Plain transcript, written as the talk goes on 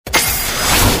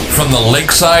from the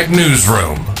Lakeside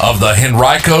Newsroom of the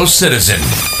Henrico Citizen,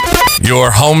 your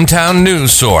hometown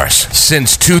news source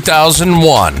since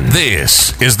 2001.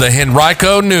 This is the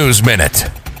Henrico News Minute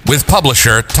with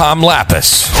publisher Tom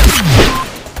Lapis.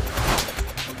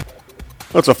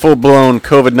 Well, it's a full-blown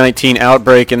COVID-19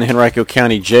 outbreak in the Henrico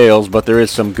County jails, but there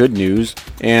is some good news,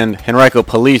 and Henrico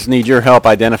police need your help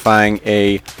identifying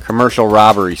a commercial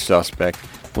robbery suspect.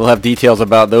 We'll have details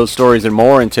about those stories and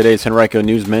more in today's Henrico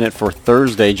News Minute for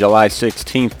Thursday, July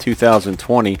 16th,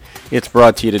 2020. It's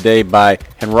brought to you today by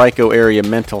Henrico Area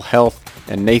Mental Health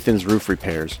and Nathan's Roof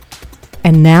Repairs.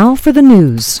 And now for the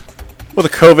news. Well, the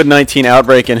COVID-19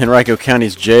 outbreak in Henrico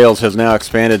County's jails has now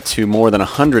expanded to more than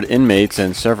 100 inmates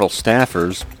and several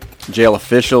staffers. Jail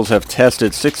officials have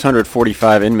tested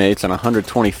 645 inmates, and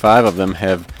 125 of them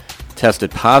have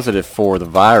tested positive for the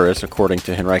virus, according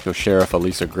to Henrico Sheriff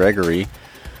Elisa Gregory.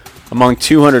 Among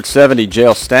 270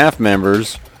 jail staff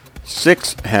members,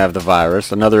 6 have the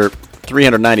virus. Another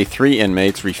 393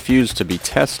 inmates refused to be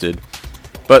tested.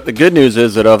 But the good news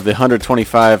is that of the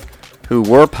 125 who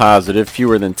were positive,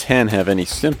 fewer than 10 have any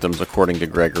symptoms, according to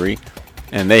Gregory,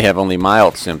 and they have only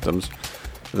mild symptoms.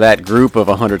 That group of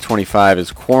 125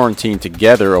 is quarantined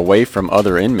together away from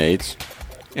other inmates,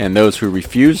 and those who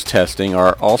refuse testing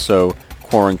are also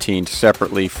quarantined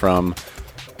separately from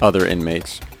other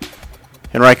inmates.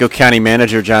 Henrico County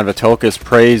Manager John Vitolkas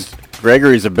praised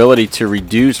Gregory's ability to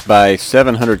reduce by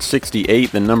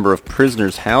 768 the number of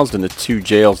prisoners housed in the 2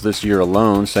 jails this year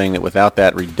alone, saying that without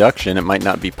that reduction, it might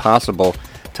not be possible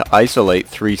to isolate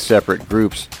 3 separate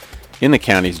groups in the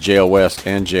county's Jail West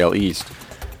and Jail East.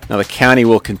 Now, the county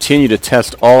will continue to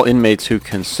test all inmates who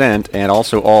consent and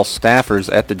also all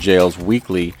staffers at the jails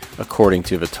weekly, according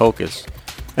to Vitolkas.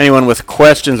 Anyone with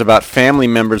questions about family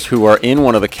members who are in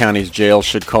one of the county's jails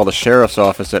should call the sheriff's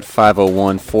office at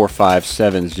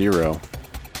 501-4570.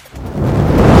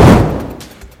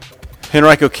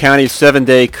 Henrico County's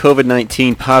 7-day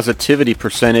COVID-19 positivity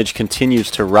percentage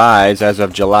continues to rise. As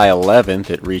of July 11th,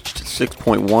 it reached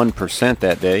 6.1%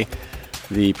 that day.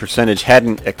 The percentage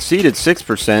hadn't exceeded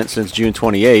 6% since June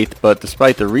 28th, but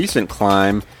despite the recent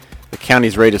climb, the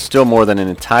county's rate is still more than an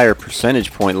entire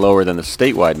percentage point lower than the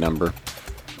statewide number.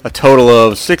 A total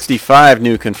of 65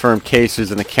 new confirmed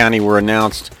cases in the county were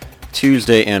announced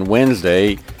Tuesday and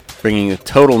Wednesday, bringing the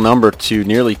total number to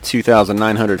nearly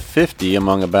 2,950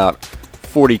 among about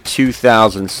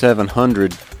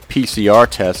 42,700 PCR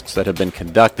tests that have been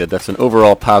conducted. That's an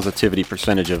overall positivity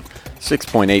percentage of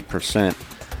 6.8%.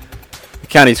 The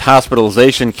county's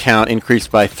hospitalization count increased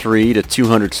by 3 to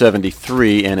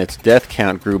 273, and its death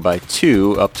count grew by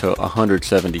 2 up to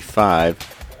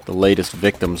 175. The latest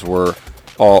victims were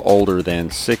all older than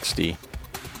 60.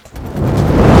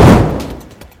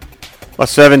 A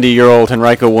 70-year-old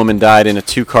Henrico woman died in a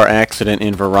 2-car accident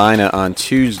in Varina on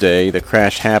Tuesday. The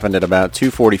crash happened at about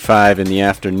 2:45 in the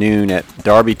afternoon at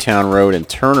Darbytown Road and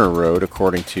Turner Road,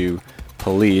 according to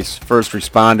police. First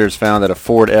responders found that a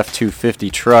Ford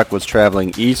F-250 truck was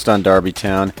traveling east on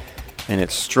Darbytown, and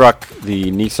it struck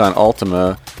the Nissan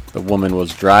Altima the woman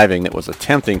was driving that was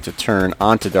attempting to turn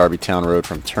onto Darbytown Road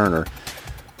from Turner.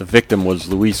 The victim was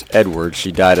Louise Edwards.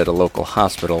 She died at a local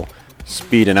hospital.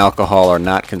 Speed and alcohol are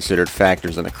not considered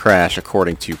factors in the crash,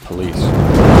 according to police.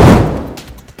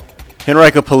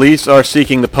 Henrico police are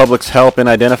seeking the public's help in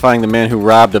identifying the man who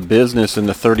robbed a business in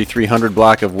the 3300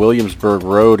 block of Williamsburg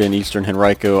Road in eastern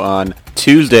Henrico on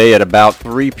Tuesday at about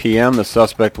 3 p.m. The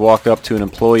suspect walked up to an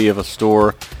employee of a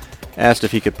store, asked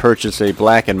if he could purchase a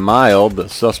Black and Mild. The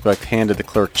suspect handed the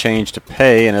clerk change to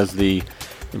pay, and as the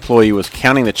employee was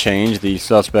counting the change, the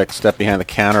suspect stepped behind the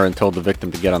counter and told the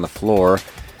victim to get on the floor.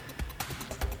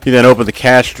 He then opened the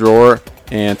cash drawer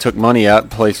and took money out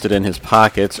and placed it in his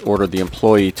pockets, ordered the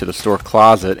employee to the store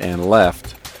closet, and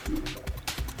left.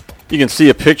 You can see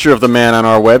a picture of the man on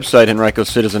our website,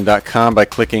 henricocitizen.com, by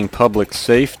clicking Public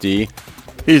Safety.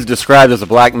 He's described as a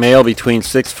black male between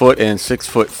 6 foot and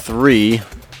 6'3",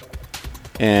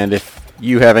 and if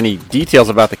you have any details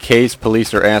about the case,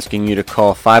 police are asking you to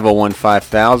call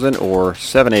 501-5000 or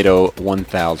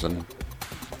 780-1000.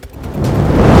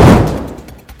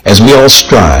 As we all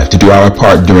strive to do our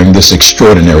part during this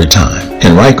extraordinary time,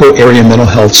 Henrico Area Mental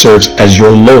Health serves as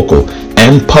your local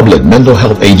and public mental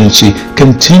health agency,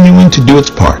 continuing to do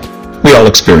its part. We all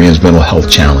experience mental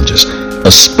health challenges,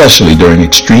 especially during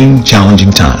extreme challenging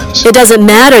times. It doesn't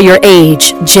matter your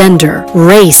age, gender,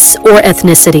 race, or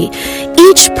ethnicity.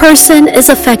 Each person is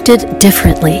affected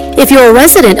differently. If you're a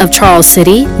resident of Charles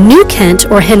City, New Kent,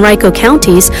 or Henrico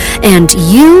counties, and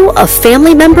you, a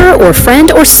family member or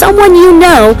friend or someone you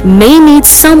know, may need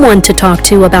someone to talk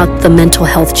to about the mental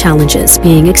health challenges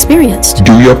being experienced.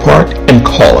 Do your part and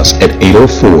call us at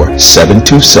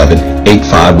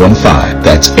 804-727-8515.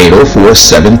 That's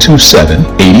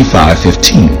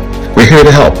 804-727-8515. We're here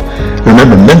to help.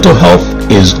 Remember, mental health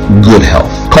is good health.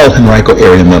 Call Henrico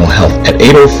Area Mental Health at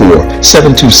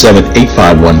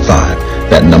 804-727-8515.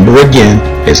 That number again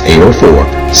is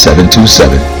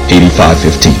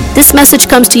 804-727-8515. This message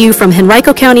comes to you from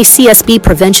Henrico County CSB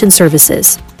Prevention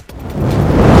Services.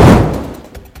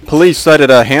 Police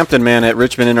cited a Hampton man at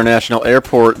Richmond International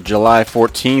Airport July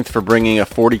 14th for bringing a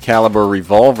 .40 caliber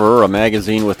revolver, a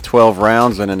magazine with 12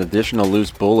 rounds, and an additional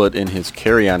loose bullet in his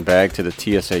carry-on bag to the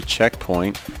TSA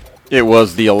checkpoint. It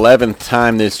was the 11th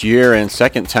time this year and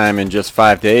second time in just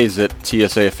 5 days that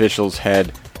TSA officials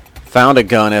had found a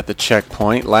gun at the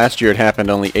checkpoint. Last year it happened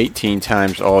only 18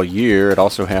 times all year. It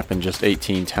also happened just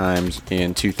 18 times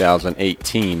in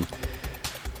 2018.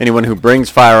 Anyone who brings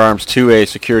firearms to a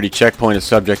security checkpoint is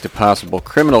subject to possible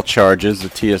criminal charges.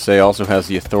 The TSA also has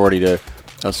the authority to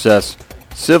assess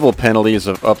civil penalties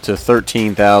of up to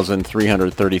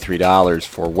 $13,333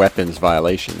 for weapons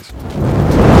violations.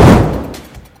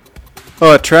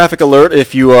 A traffic alert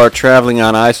if you are traveling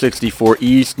on I-64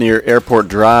 East near Airport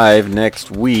Drive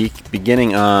next week.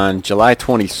 Beginning on July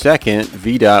 22nd,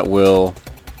 VDOT will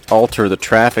alter the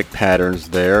traffic patterns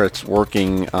there. It's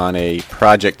working on a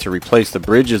project to replace the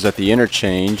bridges at the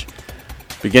interchange.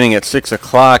 Beginning at 6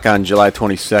 o'clock on July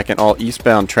 22nd, all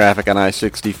eastbound traffic on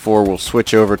I-64 will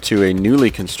switch over to a newly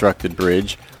constructed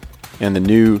bridge, and the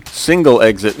new single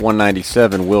exit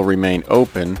 197 will remain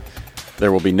open.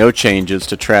 There will be no changes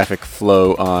to traffic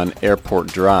flow on Airport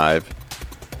Drive.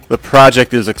 The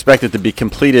project is expected to be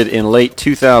completed in late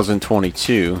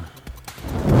 2022.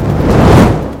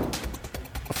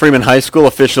 Freeman High School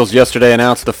officials yesterday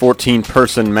announced the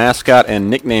 14-person mascot and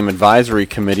nickname advisory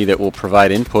committee that will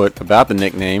provide input about the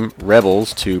nickname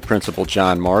Rebels to Principal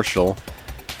John Marshall.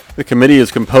 The committee is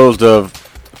composed of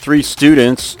 3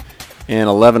 students and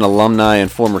 11 alumni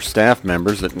and former staff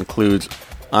members. That includes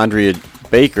Andrea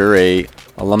Baker, a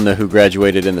alumna who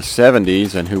graduated in the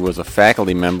 70s and who was a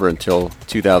faculty member until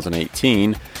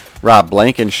 2018. Rob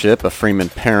Blankenship, a Freeman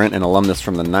parent and alumnus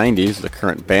from the 90s, the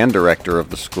current band director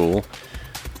of the school.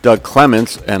 Doug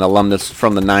Clements, an alumnus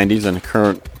from the 90s and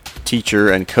current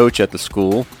teacher and coach at the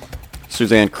school.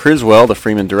 Suzanne Criswell, the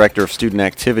Freeman Director of Student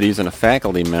Activities and a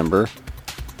faculty member.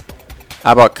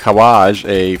 Abak Kawaj,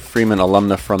 a Freeman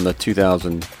alumna from the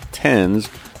 2010s.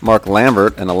 Mark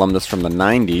Lambert, an alumnus from the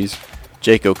 90s.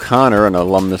 Jake O'Connor, an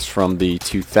alumnus from the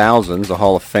 2000s, a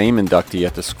Hall of Fame inductee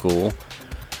at the school.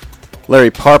 Larry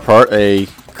Parpart, a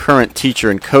current teacher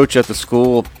and coach at the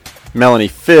school. Melanie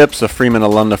Phipps, a Freeman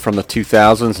alumna from the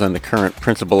 2000s and the current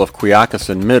principal of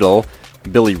Quioccasin Middle.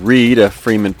 Billy Reed, a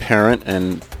Freeman parent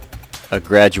and a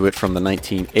graduate from the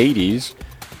 1980s.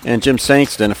 And Jim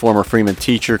Sankston, a former Freeman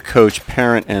teacher, coach,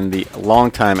 parent, and the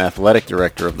longtime athletic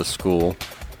director of the school,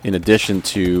 in addition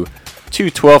to 2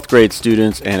 12th grade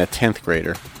students and a 10th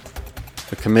grader.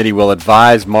 The committee will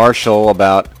advise Marshall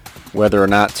about whether or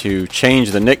not to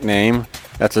change the nickname.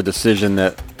 That's a decision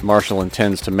that Marshall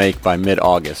intends to make by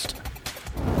mid-August.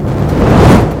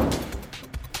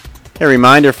 A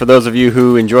reminder for those of you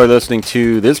who enjoy listening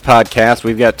to this podcast,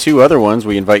 we've got 2 other ones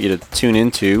we invite you to tune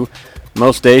into.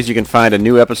 Most days you can find a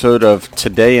new episode of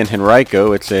Today in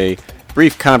Henrico. It's a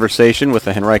brief conversation with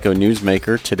a Henrico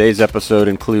newsmaker. Today's episode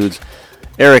includes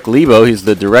Eric Lebo. He's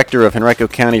the director of Henrico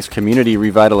County's Community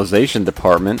Revitalization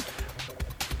Department.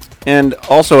 And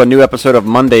also a new episode of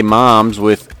Monday Moms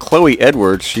with Chloe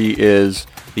Edwards. She is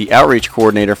the outreach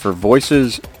coordinator for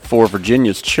Voices for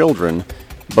Virginia's Children.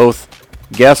 Both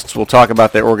guests will talk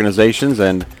about their organizations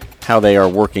and how they are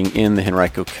working in the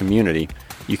Henrico community.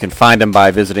 You can find them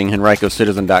by visiting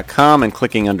henricocitizen.com and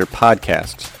clicking under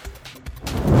podcasts.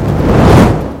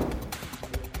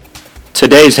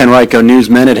 Today's Henrico News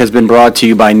Minute has been brought to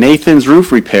you by Nathan's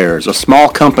Roof Repairs, a small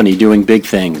company doing big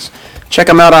things. Check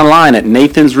them out online at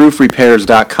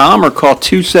nathansroofrepairs.com or call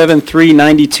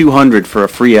 273-9200 for a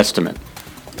free estimate.